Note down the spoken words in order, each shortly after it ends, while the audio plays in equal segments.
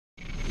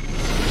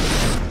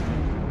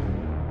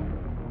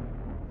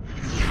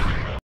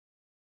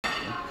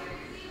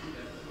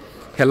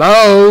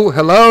Hello,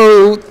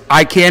 hello.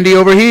 Eye candy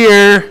over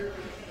here.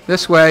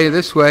 This way,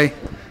 this way.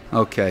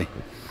 Okay.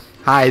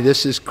 Hi,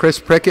 this is Chris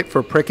Prickett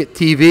for Prickett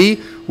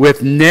TV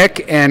with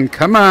Nick and,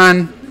 come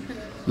on,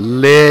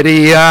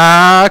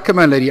 Lydia. Come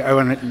on, Lydia.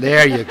 Oh,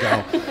 there you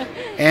go.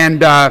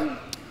 And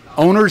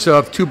owners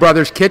of Two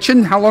Brothers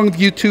Kitchen. How long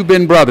have you two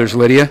been brothers,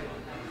 Lydia?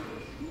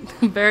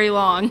 Very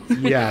long.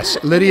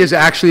 Yes. Lydia is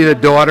actually the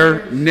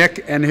daughter.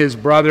 Nick and his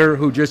brother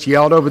who just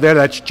yelled over there,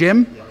 that's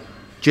Jim?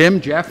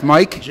 Jim, Jeff,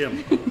 Mike?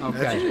 Jim.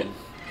 Okay.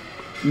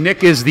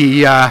 Nick is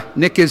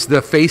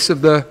the face of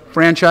the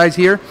franchise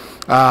here.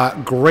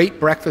 Great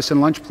breakfast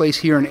and lunch place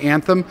here in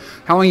Anthem.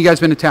 How long have you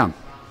guys been in town?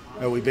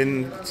 We've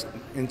been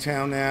in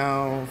town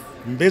now,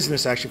 in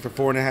business actually,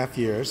 for 4.5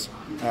 years.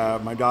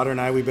 My daughter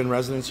and I, we've been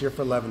residents here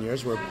for 11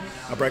 years. We're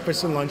a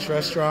breakfast and lunch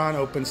restaurant,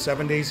 open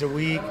 7 days a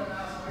week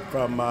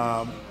from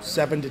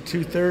 7 to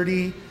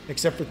 2:30,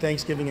 except for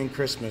Thanksgiving and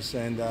Christmas.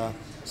 And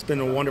it's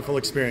been a wonderful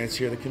experience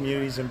here. The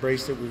community's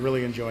embraced it. We're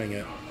really enjoying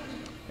it.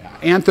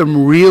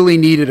 Anthem really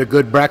needed a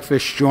good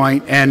breakfast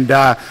joint, and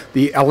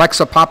the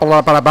Alexa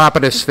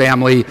Papadopoulos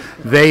family,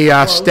 they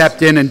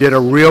stepped in and did a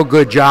real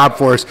good job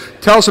for us.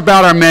 Tell us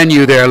about our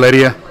menu there,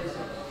 Lydia.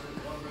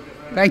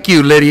 Thank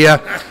you, Lydia.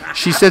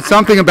 She said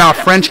something about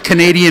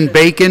French-Canadian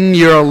bacon.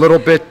 You're a little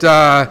bit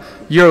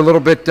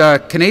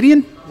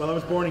Canadian? Well, I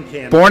was born in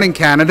Canada. Born in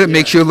Canada, Yeah.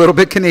 Makes you a little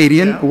bit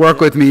Canadian. Yeah. Work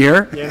with me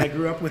here. Yeah, and I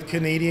grew up with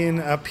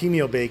Canadian pea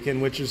meal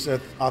bacon, which is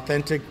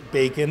authentic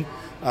bacon.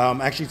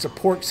 Actually, it's a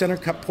pork center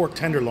cut pork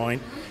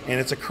tenderloin, and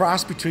it's a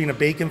cross between a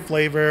bacon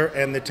flavor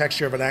and the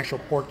texture of an actual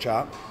pork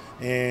chop.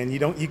 And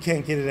you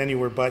can't get it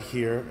anywhere but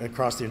here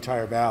across the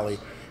entire valley.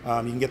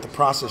 You can get the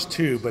process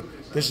too, but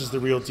this is the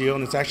real deal,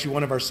 and it's actually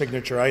one of our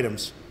signature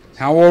items.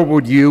 How old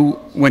were you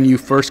when you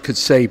first could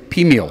say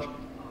pea meal?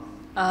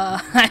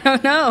 I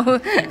don't know.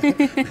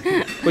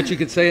 But you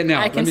can say it now.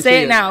 I can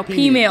say it now.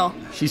 Pea meal.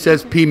 She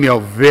says pea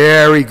meal.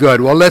 Very good.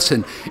 Well,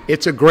 listen,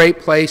 it's a great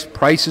place.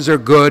 Prices are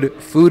good.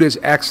 Food is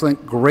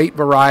excellent. Great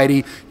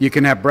variety. You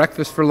can have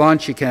breakfast for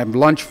lunch. You can have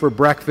lunch for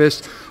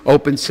breakfast.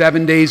 Open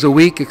 7 days a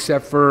week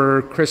except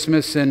for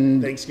Christmas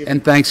and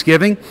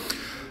Thanksgiving.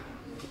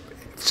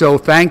 So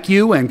thank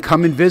you, and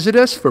come and visit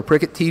us for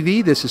Prickett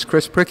TV. This is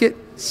Chris Prickett,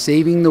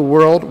 saving the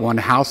world one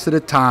house at a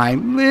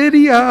time.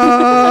 Lydia!